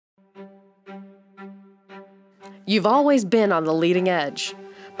You've always been on the leading edge,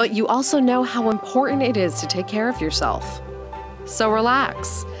 but you also know how important it is to take care of yourself. So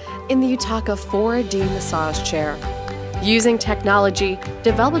relax in the Yutaka 4D massage chair. Using technology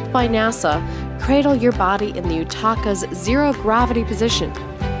developed by NASA, cradle your body in the Yutaka's zero-gravity position.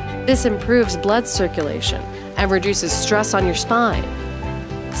 This improves blood circulation and reduces stress on your spine.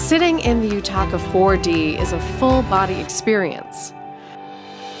 Sitting in the Yutaka 4D is a full-body experience.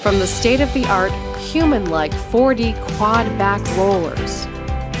 From the state-of-the-art, human-like 4D quad back rollers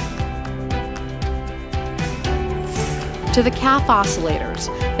to the calf oscillators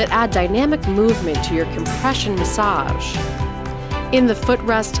that add dynamic movement to your compression massage. In the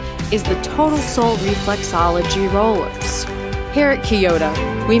footrest is the Total Soul Reflexology rollers. Here at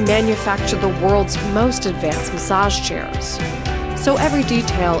Kyota, we manufacture the world's most advanced massage chairs. So every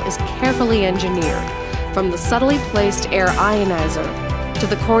detail is carefully engineered, from the subtly placed air ionizer to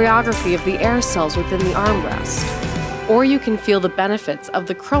the choreography of the air cells within the armrest. Or you can feel the benefits of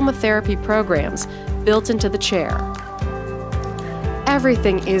the chromotherapy programs built into the chair.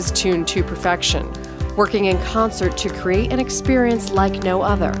 Everything is tuned to perfection, working in concert to create an experience like no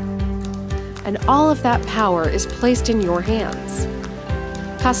other. And all of that power is placed in your hands.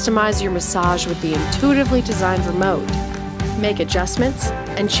 Customize your massage with the intuitively designed remote. Make adjustments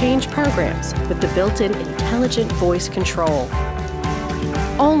and change programs with the built-in intelligent voice control.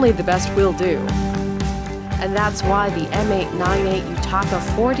 Only the best will do. And that's why the M898 Yutaka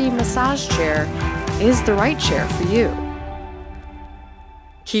 4D massage chair is the right chair for you.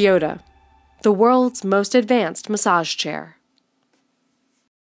 Kyota, the world's most advanced massage chair.